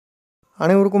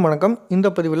அனைவருக்கும் வணக்கம். இந்த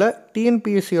பதிவில்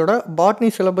டிஎன்பிஎஸ்சியோட பாட்னி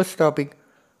சிலபஸ் டாபிக்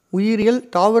உயிரியல்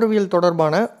தாவரவியல்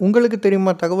தொடர்பான உங்களுக்கு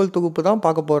தெரியுமா தகவல் தொகுப்பு தான்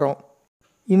பார்க்க போகிறோம்.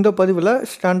 இந்த பதிவில்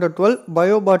ஸ்டாண்டர்ட் 12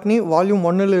 பயோபாட்னி வால்யூம்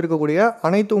 1ல் இருக்கக்கூடிய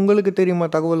அனைத்து உங்களுக்கு தெரியுமா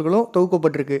தகவல்களும்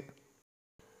தொகுக்கப்பட்டிருக்கு.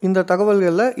 இந்த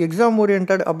தகவல்களில் எக்ஸாம்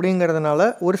ஓரியன்ட்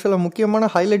அப்படிங்கிறதுனால ஒரு சில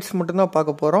முக்கியமான ஹைலைட்ஸ் மட்டும்தான்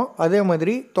பார்க்க போகிறோம். அதே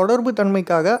மாதிரி தொடர்பு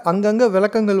தன்மைக்காக அங்கங்கே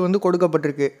விளக்கங்கள்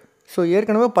கொடுக்கப்பட்டிருக்கு. ஸோ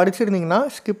ஏற்கனவே படிச்சிருந்தீங்கன்னா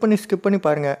ஸ்கிப் பண்ணி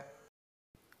பாருங்கள்.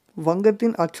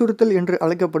 வங்கத்தின் அச்சுறுத்தல் என்று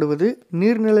அழைக்கப்படுவது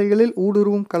நீர்நிலைகளில்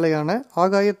ஊடுருவும் கலையான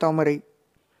ஆகாய தாமரை.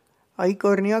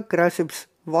 Eichhornia கிராசிப்ஸ்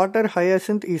water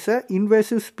hyacinth is a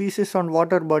invasive species on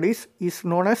water bodies is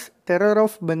known as terror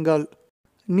of Bengal.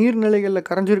 நீர்நிலைகளில்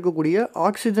கரைஞ்சிருக்கக்கூடிய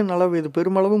ஆக்சிஜன் அளவு இது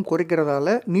பெருமளவும்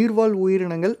குறைக்கிறதால நீர்வாழ்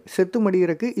உயிரினங்கள் செத்து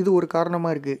மடிகிறதுக்கு இது ஒரு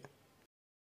காரணமாக இருக்குது.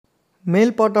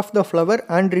 மேல் பார்ட் ஆஃப் த ஃப்ளவர்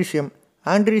ஆண்ட்ரீசியம்.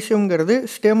 ஆண்ட்ரீசியம்ங்கிறது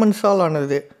ஸ்டேமன்ஸால்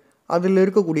ஆனது. அதில்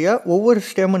இருக்கக்கூடிய ஒவ்வொரு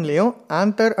ஸ்டேமன்லேயும்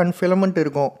ஆந்தர் அண்ட் ஃபிலமெண்ட்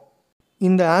இருக்கும்.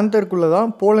 இந்த ஆந்தருக்குள்ளே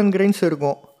தான் போலன் கிரெயின்ஸ்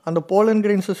இருக்கும். அந்த போலன்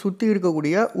கிரெயின்ஸை சுற்றி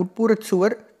இருக்கக்கூடிய உட்புறச்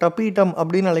சுவர் டபீட்டம்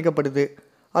அப்படின்னு அழைக்கப்படுது.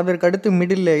 அதற்கடுத்து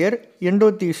மிடில் லேயர்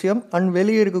எண்டோதீசியம் அண்ட்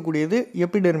வெளியே இருக்கக்கூடியது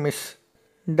எபிடெர்மிஸ்.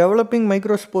 டெவலப்பிங்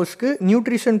மைக்ரோஸ்போர்ஸ்க்கு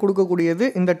நியூட்ரிஷன் கொடுக்கக்கூடியது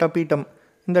இந்த டபீட்டம்.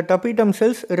 இந்த டபீட்டம்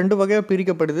செல்ஸ் ரெண்டு வகையாக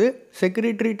பிரிக்கப்படுது,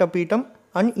 செக்ரிட்டரி டபீட்டம்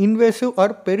அண்ட் இன்வேசிவ்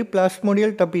ஆர்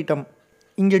பெரிபிளாஸ்மோடியல் டபீட்டம்.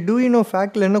 இங்கே டூயினோ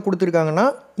ஃபேக்டில் என்ன கொடுத்துருக்காங்கன்னா,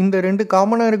 இந்த ரெண்டு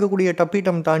காமனாக இருக்கக்கூடிய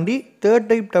டபீட்டம் தாண்டி தேர்ட்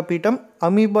டைப் டபீட்டம்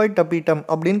அமீபாய்ட் டபீட்டம்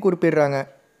அப்படின்னு குறிப்பிடுறாங்க.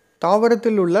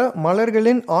 தாவரத்தில் உள்ள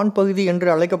மலர்களின் ஆண் பகுதி என்று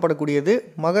அழைக்கப்படக்கூடியது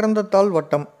மகரந்தத்தாள்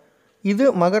வட்டம். இது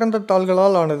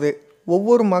மகரந்தத்தாள்களால் ஆனது.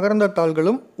 ஒவ்வொரு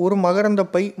மகரந்தத்தாள்களும் ஒரு மகரந்த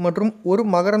பை மற்றும் ஒரு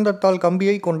மகரந்தத்தாள்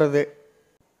கம்பியை கொண்டது.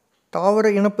 தாவர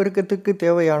இனப்பெருக்கத்துக்கு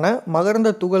தேவையான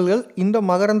மகரந்த துகள்கள் இந்த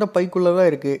மகரந்த பைக்குள்ளே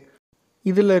தான் இருக்குது.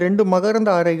 இதில் 2 மகரந்த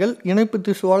அறைகள் இணைப்பு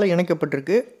திசுவால்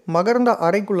இணைக்கப்பட்டிருக்கு. மகரந்த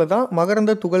அறைக்குள்ளே தான்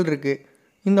மகரந்த துகள் இருக்குது.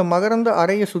 இந்த மகரந்த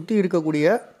அறையை சுற்றி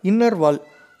இருக்கக்கூடிய இன்னர் வால்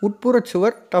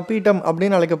உட்புறச்சுவர் டபீட்டம்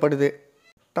அப்படின்னு அழைக்கப்படுது.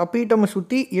 டபீட்டமை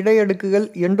சுற்றி இடையடுக்குகள்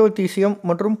எண்டோதீசியம்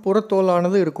மற்றும்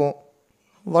புறத்தோலானது இருக்கும்.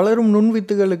 வளரும்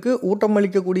நுண்வித்துகளுக்கு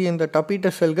ஊட்டமளிக்கக்கூடிய இந்த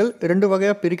டபீட்ட செல்கள் 2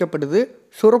 வகையாக பிரிக்கப்படுது,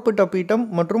 சுரப்பு டபீட்டம்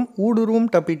மற்றும்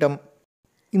ஊடுருவும் டபீட்டம்.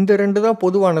 இந்த 2 தான்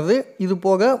பொதுவானது. இது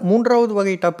போக 3வது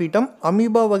வகை டபீட்டம்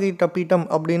அமீபா வகை டபீட்டம்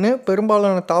அப்படின்னு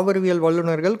பெரும்பாலான தாவரவியல்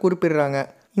வல்லுநர்கள் குறிப்பிடுறாங்க.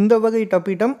 இந்த வகை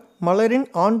டபீட்டம் மலரின்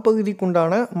ஆண்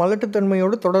பகுதிக்குண்டான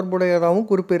மலட்டுத்தன்மையோடு தொடர்புடையதாகவும்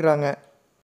குறிப்பிடுறாங்க.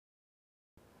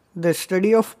 The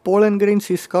study of pollen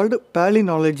grains is called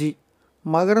பாலினாலஜி.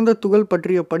 மகரந்த துகள்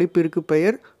பற்றிய படிப்பிற்கு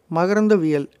பெயர்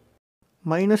மகரந்தவியல்.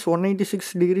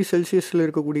 -196 டிகிரி செல்சியஸில்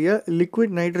இருக்கக்கூடிய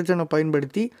லிக்விட் நைட்ரஜனை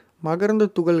பயன்படுத்தி மகரந்த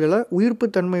துகள்களை உயிர்ப்பு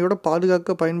தன்மையோட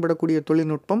பாதுகாக்க பயன்படக்கூடிய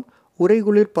தொழில்நுட்பம்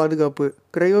உறைகுளிர் பாதுகாப்பு,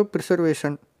 கிரையோ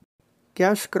ப்ரிசர்வேஷன்.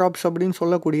 கேஷ் கிராப்ஸ் அப்படின்னு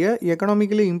சொல்லக்கூடிய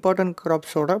economically important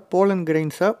கிராப்ஸோட pollen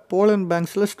கிரெயின்ஸை pollen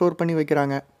பேங்க்ஸில் store பண்ணி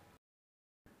வைக்கிறாங்க.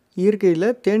 இயற்கையில்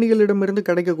தேனீகளிடமிருந்து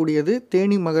கிடைக்கக்கூடியது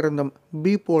தேனீ மகரந்தம்,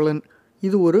 பி போலன்.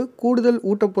 இது ஒரு கூடுதல்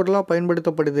ஊட்டப்பொருளாக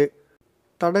பயன்படுத்தப்படுது.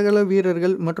 தடகள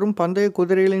வீரர்கள் மற்றும் பந்தய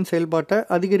குதிரைகளின் செயல்பாட்டை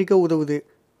அதிகரிக்க உதவுது.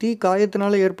 தீ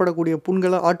காயத்தினால் ஏற்படக்கூடிய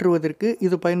புண்களை ஆற்றுவதற்கு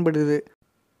இது பயன்படுது.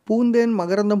 பூந்தேன்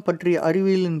மகரந்தம் பற்றிய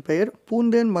அறிவியலின் பெயர்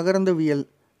பூந்தேன் மகரந்தவியல்.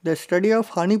 The study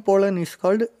of honey pollen is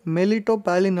called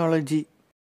மெலிட்டோபாலினாலஜி.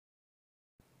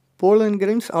 Pollen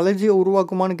grains அலர்ஜியை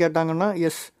உருவாக்குமான்னு கேட்டாங்கன்னா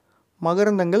எஸ்.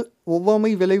 மகரந்தங்கள்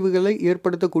ஒவ்வாமை விளைவுகளை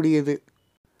ஏற்படுத்தக்கூடியது.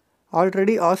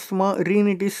 ஆல்ரெடி ஆஸ்துமா,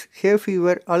 ரீனிட்டிஸ், ஹே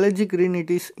ஃபீவர், அலர்ஜிக்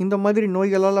ரீனிட்டிஸ் இந்த மாதிரி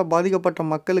நோய்களால் பாதிக்கப்பட்ட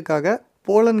மக்களுக்காக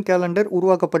போலன் கேலண்டர்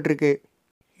உருவாக்கப்பட்டிருக்கு.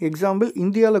 எக்ஸாம்பிள்,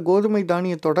 இந்தியாவில் கோதுமை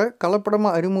தானியத்தோட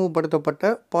கலப்படமாக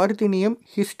அறிமுகப்படுத்தப்பட்ட பார்த்தீனியம்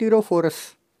ஹிஸ்டிரோஃபோரஸ்.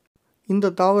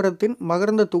 இந்த தாவரத்தின்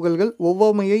மகரந்த துகள்கள்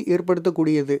ஒவ்வாமையை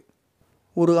ஏற்படுத்தக்கூடியது.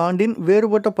 ஒரு ஆண்டின்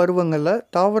வேறுபட்ட பருவங்களில்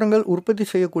தாவரங்கள் உற்பத்தி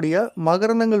செய்யக்கூடிய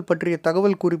மகரந்தங்கள் பற்றிய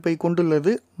தகவல் குறிப்பை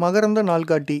கொண்டுள்ளது மகரந்த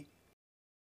நாள்காட்டி.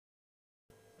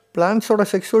 பிளான்ஸோட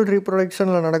செக்ஷுவல்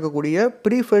ரீப்ரொடக்ஷனில் நடக்கக்கூடிய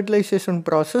ப்ரீ ஃபெர்டிலைசேஷன்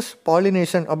ப்ராசஸ்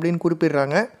பாலினேஷன் அப்படின்னு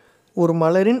குறிப்பிடுறாங்க. ஒரு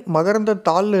மலரின் மகரந்த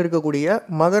தாளில் இருக்கக்கூடிய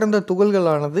மகரந்த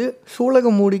துகள்களானது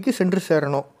சூலக மூடிக்கு சென்று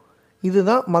சேரணும்.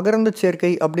 இதுதான் மகரந்த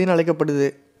சேர்க்கை அப்படின்னு அழைக்கப்படுது.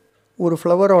 ஒரு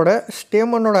ஃப்ளவரோட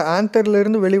ஸ்டேமனோட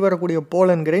ஆந்தர்லேருந்து வெளிவரக்கூடிய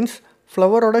போலன் கிரெயின்ஸ்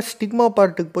ஃப்ளவரோட ஸ்டிக்மா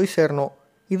பார்ட்டுக்கு போய் சேரணும்.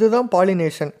 இதுதான்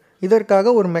பாலினேஷன்.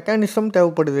 இதற்காக ஒரு மெக்கானிசம்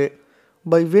தேவைப்படுது.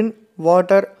 By wind,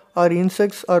 water R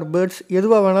insects R birds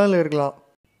எதுவாக வேணாலும் இருக்கலாம்.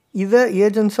 இதை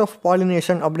ஏஜென்ட்ஸ் ஆஃப்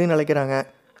பாலினேஷன் அப்படின்னு அழைக்கிறாங்க.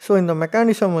 ஸோ இந்த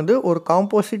மெக்கானிசம் ஒரு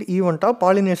காம்போசிட் ஈவெண்ட்டாக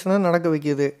பாலினேஷனை நடக்க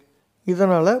வைக்கிது.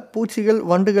 இதனால் பூச்சிகள்,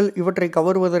 வண்டுகள் இவற்றை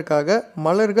கவருவதற்காக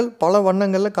மலர்கள் பல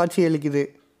வண்ணங்களில் காட்சியளிக்குது.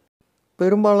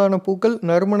 பெரும்பாலான பூக்கள்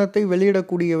நறுமணத்தை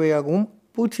வெளியிடக்கூடியவையாகவும்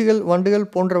பூச்சிகள், வண்டுகள்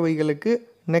போன்றவைகளுக்கு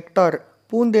நெக்டார்,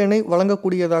 பூந்தேனை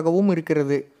வழங்கக்கூடியதாகவும்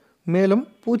இருக்கிறது. மேலும்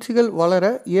பூச்சிகள் வளர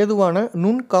ஏதுவான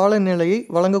நுண் காலநிலையை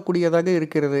வழங்கக்கூடியதாக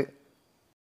இருக்கிறது.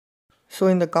 ஸோ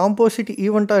இந்த காம்போசிட்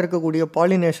ஈவெண்ட்டாக இருக்கக்கூடிய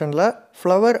பாலினேஷனில்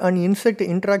ஃப்ளவர் அண்ட் இன்செக்ட்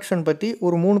இன்ட்ராக்ஷன் பற்றி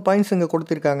ஒரு 3 பாயிண்ட்ஸ் இங்கே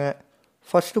கொடுத்துருக்காங்க.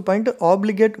 ஃபஸ்ட்டு பாயிண்ட்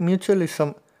ஆப்ளிகேட்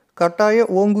மியூச்சுவலிசம், கட்டாய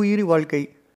ஓங்குயிரி வாழ்க்கை.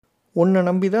 ஒன்றை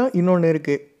நம்பி தான் இன்னொன்று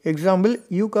இருக்குது. Example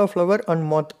யூகா flower and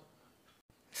math.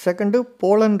 Second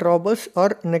pollen robbers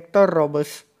R nectar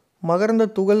robbers, மகரந்த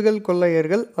துகள்கள்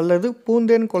கொள்ளையர்கள் அல்லது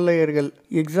பூந்தேன் கொள்ளையர்கள்.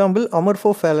 எக்ஸாம்பிள்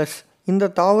அமர்ஃபோஃபேலஸ்.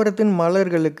 இந்த தாவரத்தின்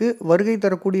மலர்களுக்கு வருகை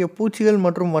தரக்கூடிய பூச்சிகள்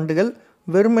மற்றும் வண்டுகள்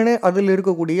வெறுமனே அதில்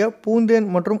இருக்கக்கூடிய பூந்தேன்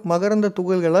மற்றும் மகரந்த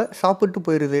துகள்களை சாப்பிட்டு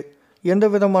போயிடுது. எந்த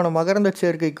விதமான மகரந்த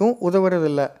சேர்க்கைக்கும்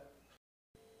உதவுறதில்லை.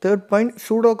 தேர்ட் பாயிண்ட்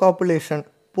சூடோ காப்புலேஷன்,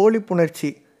 போலி புணர்ச்சி,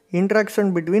 interaction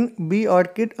between B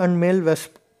orchid and மேல்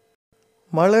வெஸ்ப்.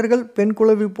 மலர்கள் பெண்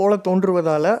குளவி போல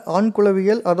தோன்றுவதால் ஆண்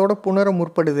குளவிகள் அதோட புணர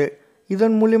முற்படுது.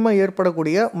 இதன் மூலிமா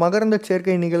ஏற்படக்கூடிய மகரந்த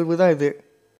சேர்க்கை நிகழ்வு தான் இது.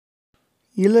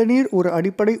 இளநீர் ஒரு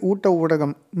அடிப்படை ஊட்ட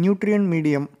ஊடகம், நியூட்ரியன்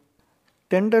மீடியம்.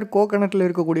 டெண்டர் கோகனட்டில்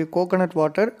இருக்கக்கூடிய coconut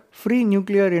water, free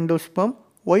nuclear endosperm,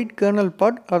 white kernel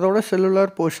part அதோட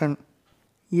செல்லுலார் போர்ஷன்.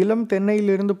 இளம்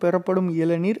தென்னையிலிருந்து பெறப்படும்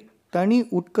இளநீர் தனி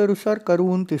உட்கருசார்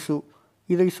கருவுன் திசு.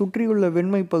 இதை சுற்றியுள்ள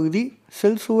வெண்மை பகுதி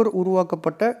செல் சுவர்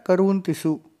உருவாக்கப்பட்ட கருவுன்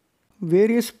திசு.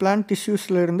 Various plant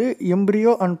டிஷ்யூஸ்லேருந்து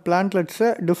embryo and பிளான்ட்லெட்ஸை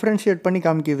differentiate பண்ணி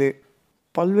காமிக்குது.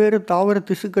 பல்வேறு தாவர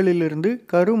திசுக்களிலிருந்து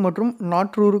கரு மற்றும்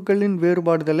நாற்றுருக்களின்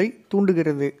வேறுபாடுதலை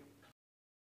தூண்டுகிறது.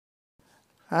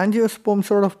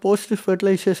 ஆஞ்சியோஸ்போம்ஸோட போஸ்ட்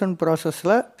ஃபெர்டிலைசேஷன்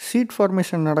ப்ராசஸில் சீட்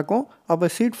ஃபார்மேஷன் நடக்கும். அப்போ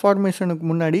சீட் ஃபார்மேஷனுக்கு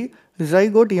முன்னாடி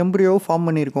ஜைகோட் எம்ப்ரியோவை ஃபார்ம்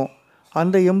பண்ணியிருக்கோம்.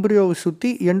 அந்த எம்ப்ரியோவை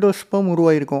சுற்றி எண்டோஸ்பம்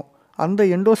உருவாயிருக்கும். அந்த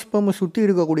எண்டோஸ்பம்மை சுற்றி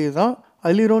இருக்கக்கூடியது தான்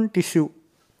aleurone tissue.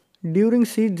 During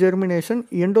seat germination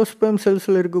எண்டோஸ்பெம்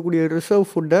செல்ஸில் இருக்கக்கூடிய ரிசர்வ்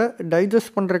ஃபுட்டை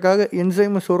டைஜஸ்ட் பண்ணுறதுக்காக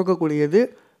என்சைமை சுரக்கக்கூடியது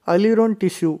அலிரோன்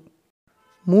டிஷ்யூ.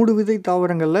 மூடு விதை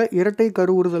தாவரங்களில் இரட்டை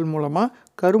கருவுறுதல் மூலமாக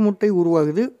கருமுட்டை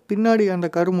உருவாகுது. பின்னாடி அந்த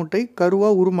கருமுட்டை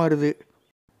கருவாக உருமாறுது.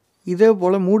 இதே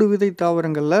போல் மூடு விதை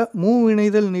தாவரங்களில்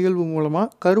மூவிணைதல் நிகழ்வு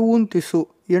மூலமாக கருவூன் திசு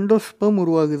எண்டோஸ்பெம்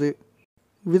உருவாகுது.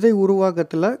 விதை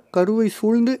உருவாக்கத்தில் கருவை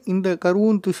சூழ்ந்து இந்த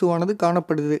கருவூன் திசுவானது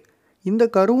காணப்படுது. இந்த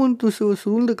கருவூன் திசுவை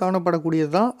சூழ்ந்து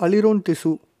காணப்படக்கூடியது தான் அலிரோன்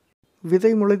திசு. விதை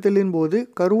முளைத்தலின் போது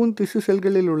கருவூன் திசு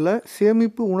செல்களில் உள்ள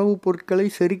சேமிப்பு உணவுப் பொருட்களை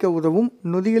செரிக்க உதவும்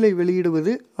நொதிகளை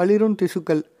வெளியிடுவது அலிரோன்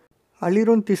திசுக்கள்.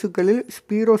 அலிரோன் திசுக்களில்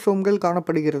ஸ்பீரோசோம்கள்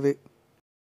காணப்படுகிறது.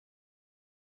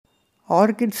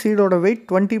 Orchid சீடோட wait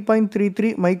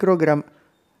 20.33 microgram.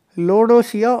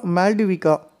 லோடோசியா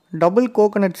மால்டிவிகா double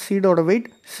coconut சீடோட wait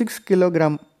 6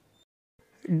 kilogram.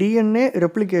 DNA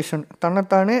replication,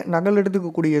 தன்னைத்தானே நகல்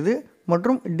எடுத்துக்கக்கூடியது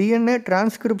மற்றும் டிஎன்ஏ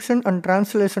டிரான்ஸ்கிரிப்ஷன் அண்ட்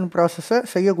டிரான்ஸ்லேஷன் ப்ராசஸை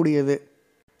செய்யக்கூடியது.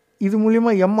 இது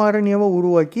மூலிமா எம்ஆர்என்ஏவை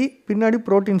உருவாக்கி பின்னாடி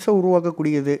புரோட்டீன்ஸை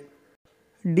உருவாக்கக்கூடியது.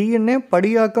 டிஎன்ஏ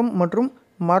படியாக்கம் மற்றும்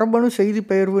மரபணு செய்தி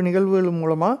பெயர்வு நிகழ்வுகள்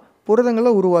மூலமாக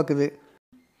புரதங்களை உருவாக்குது.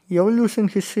 எவல்யூஷன்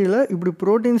ஹிஸ்ட்ரியில் இப்படி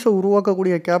புரோட்டீன்ஸை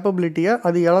உருவாக்கக்கூடிய கேப்பபிலிட்டியை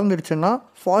அது இழந்துருச்சுன்னா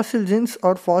Fazil jeans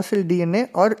R Fazil DNA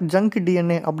R junk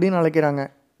DNA அப்படின்னு அழைக்கிறாங்க.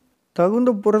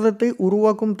 தகுந்த புரதத்தை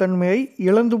உருவாக்கும் தன்மையை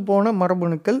இழந்து போன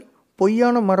மரபணுக்கள்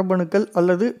பொய்யான மரபணுக்கள்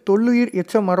அல்லது தொல்லுயிர்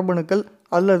எச்ச மரபணுக்கள்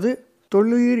அல்லது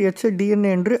தொல்லுயிர் எச்ச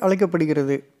டிஎன்ஏ என்று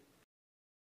அழைக்கப்படுகிறது.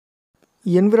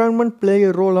 Environment play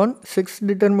a roll on sex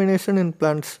determination in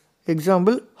plants.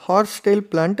 Example hours tail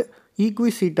plant,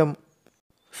 ஈக்விசீட்டம்.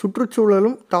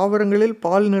 சுற்றுச்சூழலும் தாவரங்களில்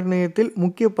பால் நிர்ணயத்தில்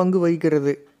முக்கிய பங்கு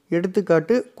வகிக்கிறது.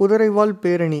 எடுத்துக்காட்டு குதிரைவால்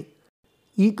பேரணி.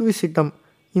 ஈக்விசிட்டம்,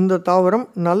 இந்த தாவரம்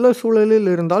நல்ல சூழலில்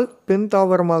இருந்தால் பெண்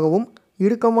தாவரமாகவும்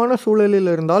இறுக்கமான சூழலில்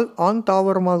இருந்தால் ஆண்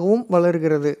தாவரமாகவும்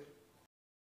வளர்கிறது.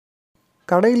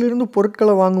 கடையிலிருந்து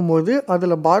பொருட்களை வாங்கும்போது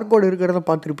அதில் பார்கோட் இருக்கிறத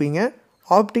பார்த்துருப்பீங்க.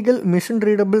 Optical machine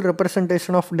readable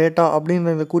representation of data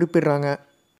அப்படின்றத குறிப்பிடுறாங்க.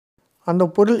 அந்த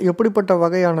பொருள் எப்படிப்பட்ட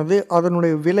வகையானது,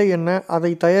 அதனுடைய விலை என்ன,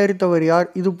 அதை தயாரித்தவர் யார்,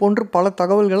 இது போன்று பல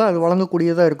தகவல்களை அது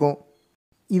வழங்கக்கூடியதாக இருக்கும்.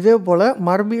 இதே போல்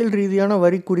மரபியல் ரீதியான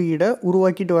வரி குறியீடை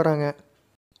உருவாக்கிட்டு வராங்க.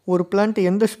 ஒரு பிளான்ட்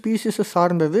எந்த ஸ்பீசிஸை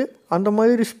சார்ந்தது, அந்த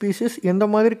மாதிரி ஸ்பீசிஸ் எந்த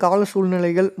மாதிரி கால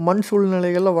சூழ்நிலைகள் மண்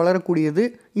சூழ்நிலைகளில் வளரக்கூடியது,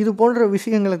 இது போன்ற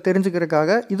விஷயங்களை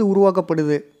தெரிஞ்சுக்கிறதுக்காக இது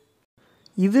உருவாக்கப்படுது.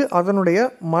 இது அதனுடைய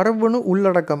மரபணு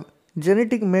உள்ளடக்கம்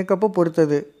ஜெனட்டிக் மேக்கப்பை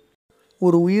பொறுத்தது.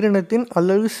 ஒரு உயிரினத்தின்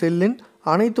அல்லது செல்லின்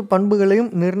அனைத்து பண்புகளையும்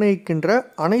நிர்ணயிக்கின்ற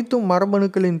அனைத்து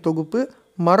மரபணுக்களின் தொகுப்பு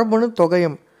மரபணு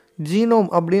தொகையம் ஜீனோம்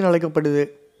அப்படின்னு அழைக்கப்படுது.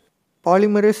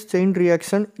 Polymerase chain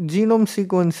reaction, genome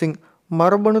sequencing,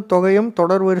 மரபணு தொகையம்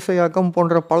தொடர் வரிசையாக்கம்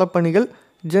போன்ற பல பணிகள்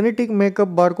genetic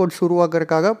makeup barcodes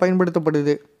உருவாக்குறதுக்காக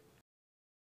பயன்படுத்தப்படுது.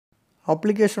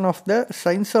 Application of the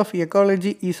science of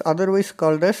ecology is otherwise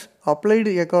called as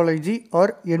applied ecology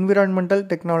R environmental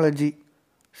technology.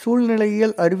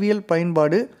 சூழ்நிலையியல் அறிவியல்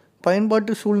பயன்பாடு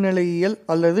பயன்பாட்டு சூழ்நிலையியல்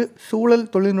அல்லது சூழல்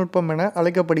தொழில்நுட்பம் என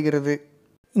அழைக்கப்படுகிறது.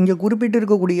 இங்கே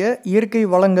குறிப்பிட்டிருக்கக்கூடிய இயற்கை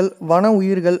வளங்கள், வன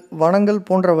உயிர்கள், வனங்கள்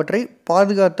போன்றவற்றை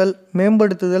பாதுகாத்தல்,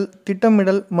 மேம்படுத்துதல்,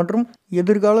 திட்டமிடல் மற்றும்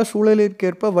எதிர்கால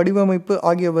சூழலிற்கேற்ப வடிவமைப்பு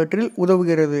ஆகியவற்றில்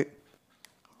உதவுகிறது.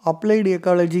 Applied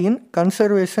எக்காலஜியின்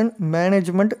conservation,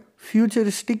 management,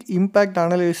 futuristic impact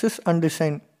analysis and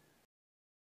design.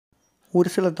 ஒரு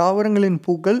சில தாவரங்களின்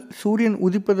பூக்கள் சூரியன்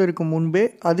உதிப்பதற்கு முன்பே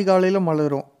அதிகாலையில்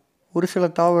மலரும். ஒரு சில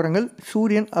தாவரங்கள்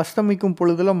சூரியன் அஸ்தமிக்கும்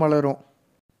பொழுதில் மலரும்.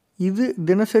 இது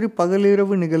தினசரி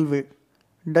பகலிரவு நிகழ்வு,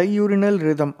 டையூரினல்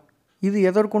ரிதம். இது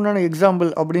எதற்குண்டான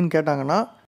எக்ஸாம்பிள் அப்படின்னு கேட்டாங்கன்னா,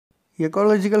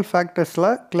 எக்காலஜிக்கல் ஃபேக்டர்ஸில்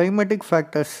கிளைமேட்டிக்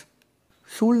ஃபேக்டர்ஸ்,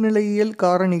 சூழ்நிலையியல்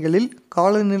காரணிகளில்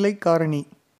காலநிலை காரணி.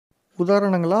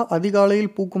 உதாரணங்களாக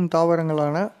அதிகாலையில் பூக்கும்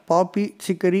தாவரங்களான பாப்பி,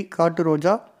 சிக்கரி, காட்டு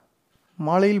ரோஜா,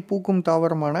 மாலையில் பூக்கும்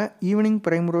தாவரமான ஈவினிங்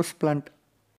பிரைமரோஸ் பிளான்ட்.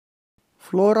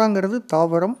 ஃப்ளோராங்கிறது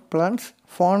தாவரம், பிளான்ட்ஸ்.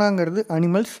 ஃபானாங்கிறது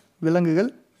அனிமல்ஸ், விலங்குகள்.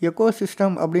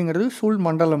 எக்கோசிஸ்டம் அப்படிங்கிறது சூழ்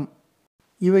மண்டலம்.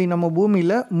 இவை நம்ம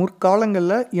பூமியில்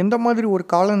முற்காலங்களில் எந்த மாதிரி ஒரு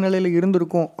காலநிலையில்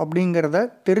இருந்திருக்கும் அப்படிங்கிறத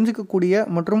தெரிஞ்சுக்கக்கூடிய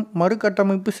மற்றும்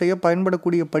மறுகட்டமைப்பு செய்ய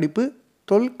பயன்படக்கூடிய படிப்பு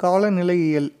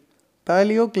தொல்காலநிலையியல்,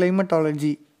 பேலியோ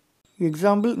கிளைமட்டாலஜி.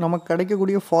 எக்ஸாம்பிள், நமக்கு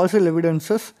கிடைக்கக்கூடிய ஃபாசில்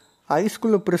எவிடன்சஸ்,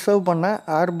 ஐஸ்குள்ளே ப்ரிசர்வ் பண்ண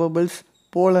ஏர் பபிள்ஸ்,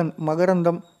 போலன்,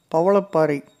 மகரந்தம்,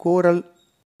 பவளப்பாறை, கோரல்,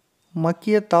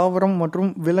 மக்கிய தாவரம்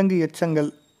மற்றும் விலங்கு எச்சங்கள்.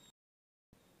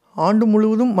 ஆண்டு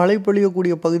முழுவதும் மழை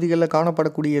பொழியக்கூடிய பகுதிகளில்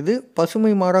காணப்படக்கூடியது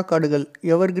பசுமை மாறா காடுகள்,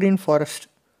 எவர்கிரீன் ஃபாரஸ்ட்.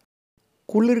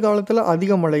 குளிர்காலத்தில்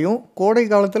அதிக மழையும் கோடை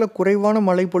காலத்தில் குறைவான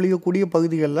மழை பொழியக்கூடிய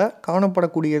பகுதிகளில்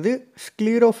காணப்படக்கூடியது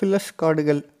ஸ்க்ளீரோஃபில்லஸ்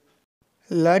காடுகள்.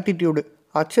 லேட்டிடியூடு,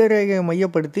 அட்சரேகையை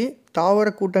மையப்படுத்தி தாவர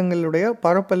கூட்டங்களுடைய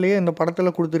பரப்பல்லையே இந்த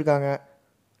படத்தில் கொடுத்துருக்காங்க.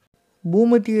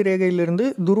 பூமத்திய ரேகையிலிருந்து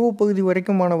துருவ பகுதி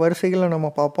வரைக்குமான வரிசைகளை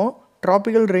நம்ம பார்ப்போம்.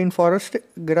 Tropical rain forest,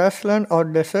 grassland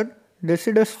R dessert,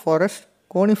 deciduous forest,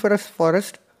 coniferous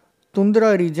forest, துந்திரா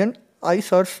region,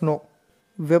 eyes are snow.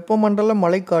 வெப்பமண்டல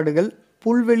மலைக்காடுகள்,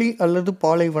 புல்வெளி அல்லது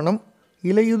பாலைவனம்,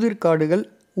 இலையுதிர் காடுகள்,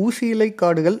 ஊசி இலை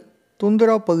காடுகள்,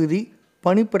 துந்திரா பகுதி,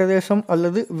 பனிப்பிரதேசம்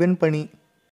அல்லது வெண்பனி.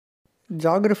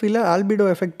 ஜாகிரஃபியில் ஆல்பிடோ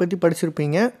எஃபெக்ட் பற்றி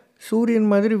படிச்சிருப்பீங்க. சூரியன்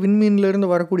மாதிரி விண்மீனிலிருந்து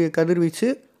வரக்கூடிய கதிர்வீச்சு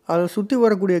அதை சுற்றி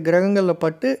வரக்கூடிய கிரகங்களில்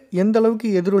பட்டு எந்த அளவுக்கு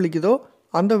எதிரொலிக்குதோ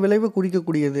அந்த விளைவை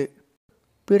குறிக்கக்கூடியது.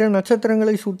 பிற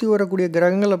நட்சத்திரங்களை சுற்றி வரக்கூடிய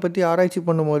கிரகங்களை பற்றி ஆராய்ச்சி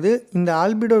பண்ணும்போது இந்த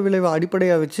ஆல்பிடோ விளைவை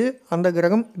அடிப்படையாக வச்சு அந்த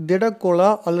கிரகம் திடக்கோளா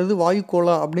அல்லது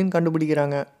வாயுக்கோளா அப்படின்னு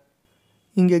கண்டுபிடிக்கிறாங்க.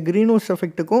 இங்கே க்ரீன்ஹவுஸ்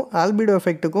எஃபெக்ட்டுக்கும் ஆல்பிடோ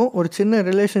எஃபெக்ட்டுக்கும் ஒரு சின்ன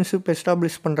ரிலேஷன்ஷிப்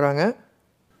எஸ்டாப்ளிஷ் பண்ணுறாங்க.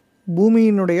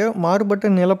 பூமியினுடைய மாறுபட்ட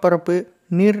நிலப்பரப்பு,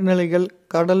 நீர்நிலைகள்,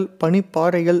 கடல்,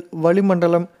 பனிப்பாறைகள்,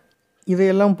 வளிமண்டலம்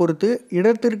இதையெல்லாம் பொறுத்து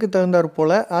இடத்திற்கு தகுந்தாற்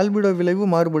போல் ஆல்பிடோ விளைவு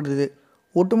மாறுபடுது.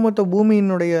 ஒட்டுமொத்த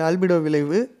பூமியினுடைய ஆல்பிடோ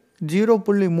விளைவு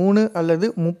 0.3 அல்லது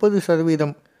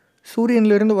 30%.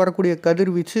 சூரியனிலிருந்து வரக்கூடிய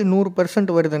கதிர்வீச்சு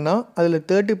 100% வருதுன்னா அதில்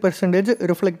 30%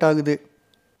 ரிஃப்ளெக்ட் ஆகுது.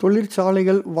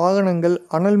 தொழிற்சாலைகள், வாகனங்கள்,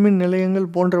 அனல் மின் நிலையங்கள்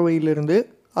போன்றவையிலிருந்து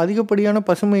அதிகப்படியான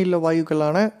பசுமை இல்ல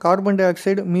வாயுக்களான கார்பன் டை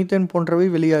ஆக்சைடு, மீத்தேன் போன்றவை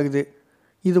வெளியாகுது.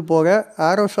 இது போக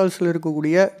ஏரோசால்ஸில்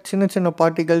இருக்கக்கூடிய சின்ன சின்ன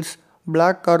பார்ட்டிகல்ஸ்,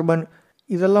 பிளாக் கார்பன்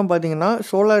இதெல்லாம் பார்த்திங்கன்னா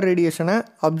சோலார் ரேடியேஷனை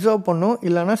அப்சர்வ் பண்ணும்,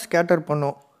 இல்லைனா ஸ்கேட்டர்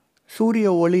பண்ணும். சூரிய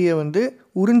ஒளியை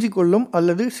உறிஞ்சிக்கொள்ளும்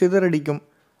அல்லது சிதறடிக்கும்.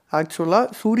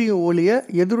 ஆக்சுவலாக சூரிய ஒளியை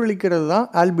எதிரொலிக்கிறது தான்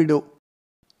ஆல்பிடோ.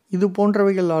 இது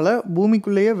போன்றவைகளால்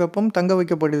பூமிக்குள்ளேயே வெப்பம் தங்க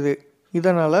வைக்கப்படுது.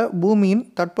 இதனால் பூமியின்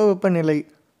தட்பவெப்பநிலை,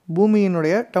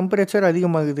 பூமியினுடைய டெம்பரேச்சர்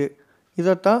அதிகமாகுது.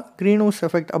 இதைத்தான் க்ரீன்ஹவுஸ்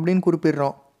எஃபெக்ட் அப்படின்னு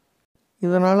குறிப்பிடுறோம்.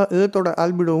 இதனால் ஏர்த்தோட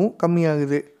ஆல்பிடோவும்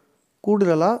கம்மியாகுது.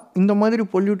 கூடுதலாக இந்த மாதிரி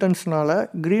பொல்யூட்டன்ஸ்னால்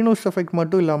க்ரீன்ஹவுஸ் எஃபெக்ட்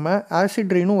மட்டும் இல்லாமல்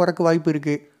ஆசிட் ரெயினும் வரக்கு வாய்ப்பு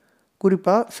இருக்குது.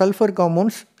 குறிப்பாக sulphur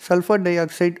compounds, sulphur di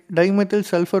oxide, dimethyl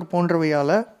sulphur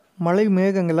போன்றவையால் மழை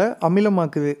மேகங்களை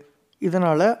அமிலமாக்குது.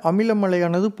 இதனால் அமில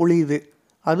மழையானது பொழியுது.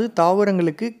 அது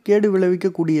தாவரங்களுக்கு கேடு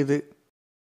விளைவிக்கக்கூடியது.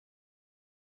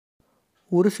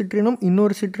 ஒரு சிற்றினம்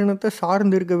இன்னொரு சிற்றினத்தை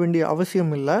சார்ந்து இருக்க வேண்டிய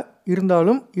அவசியம் இல்லை.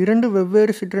 இருந்தாலும் 2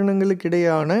 வெவ்வேறு சிற்றினங்களுக்கு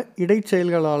இடையான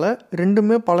இடைச்செயல்களால்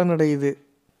ரெண்டுமே பலனடையுது.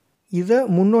 இதை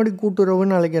முன்னோடி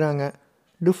கூட்டுறவுன்னு அழைக்கிறாங்க.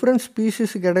 டிஃப்ரெண்ட்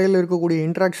ஸ்பீஷீஸுக்கு இடையில் இருக்கக்கூடிய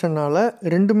இன்ட்ராக்ஷனால்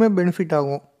ரெண்டுமே பெனிஃபிட்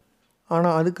ஆகும்.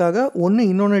 ஆனால் அதுக்காக ஒன்று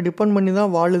இன்னொன்று டிபெண்ட் பண்ணி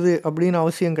தான் வாழுது அப்படின்னு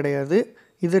அவசியம் கிடையாது.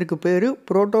 இதற்கு பேர்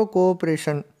புரோட்டோ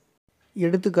கோஆப்ரேஷன்.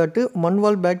 எடுத்துக்காட்டு,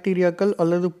 மண்வாழ் பாக்டீரியாக்கள்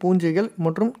அல்லது பூஞ்சைகள்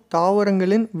மற்றும்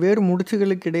தாவரங்களின் வேறு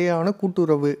முடிச்சுகளுக்கு இடையேயான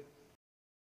கூட்டுறவு.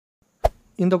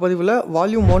 இந்த பதிவில்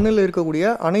வால்யூம் 1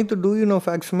 இருக்கக்கூடிய அனைத்து டூ யூ நோ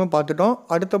ஃபேக்ட்ஸுமே பார்த்துட்டோம்.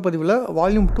 அடுத்த பதிவில்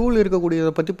வால்யூம் 2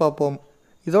 இருக்கக்கூடியதை பற்றி பார்ப்போம்.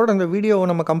 இதோட இந்த வீடியோவை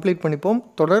நம்ம கம்ப்ளீட் பண்ணிப்போம்.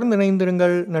 தொடர்ந்து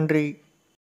இணைந்திருங்கள். நன்றி.